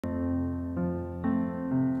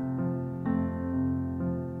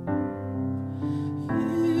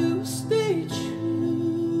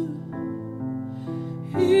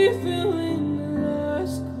even when the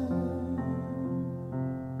lights come.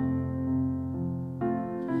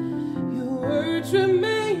 Your words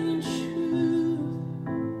remain true,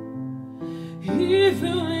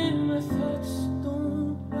 even when my thoughts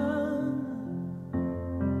don't run.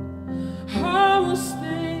 I will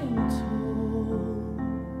stand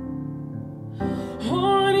tall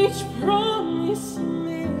on each promise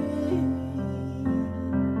made.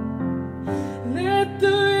 Let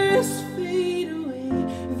the rest fade away.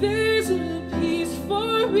 There's a peace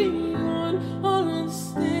far beyond all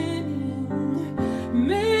understanding.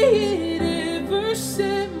 May it ever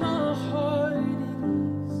set my heart at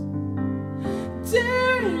ease.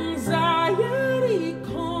 Dare anxiety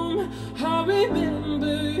come, I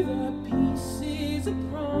remember that peace is a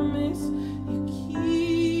promise you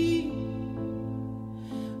keep.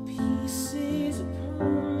 Peace is a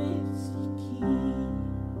promise you keep.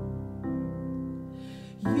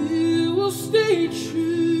 You will stay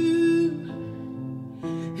true,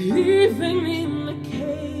 even in the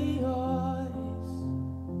chaos.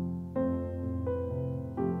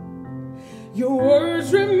 Your words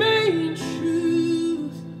remain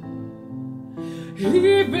truth,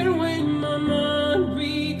 even when my mind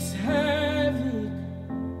wreaks havoc.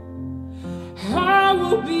 I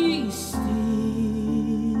will be still,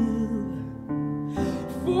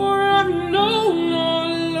 for I've known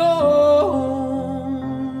all along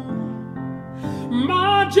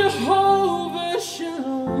my Jehovah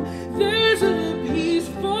Shalom. There's a peace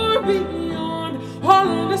far beyond all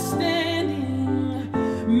understanding.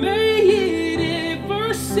 May it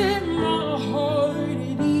ever set my heart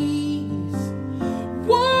at ease.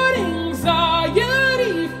 What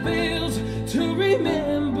anxiety fails to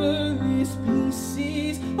remember is peace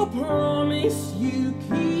is a promise you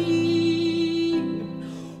keep.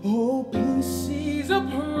 Oh, peace is a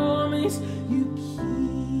promise you keep.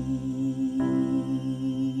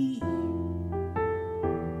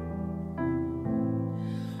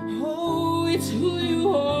 Oh, it's who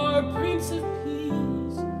you are, Prince of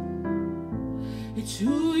Peace. It's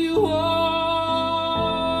who you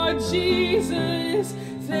are, Jesus.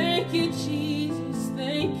 Thank you, Jesus.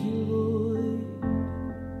 Thank you, Lord.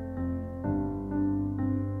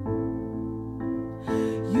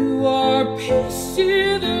 You are peace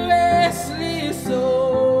to the restless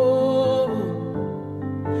soul.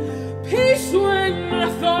 Peace when my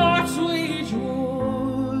thoughts wage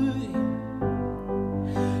war.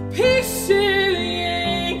 Peace in the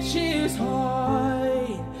anxious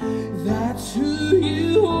heart. That's who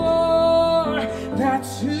you are.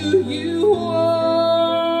 That's who you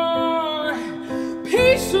are.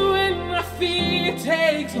 Peace when my fear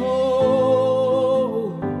takes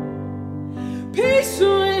hold. Peace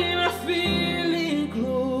when I feel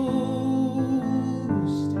enclosed.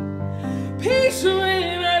 Peace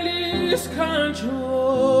when I lose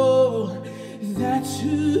control. That's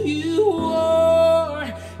who you are.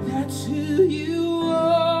 That's who you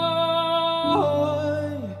are.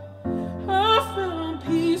 I found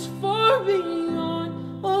peace far beyond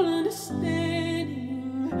all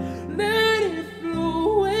understanding. Let it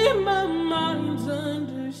flow when my mind's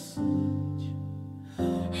under siege.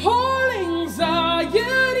 All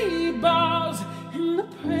anxiety bows in the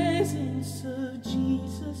presence of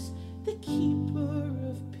Jesus, the keeper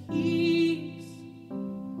of peace.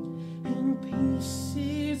 And peace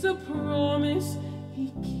is a promise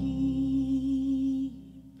he keeps.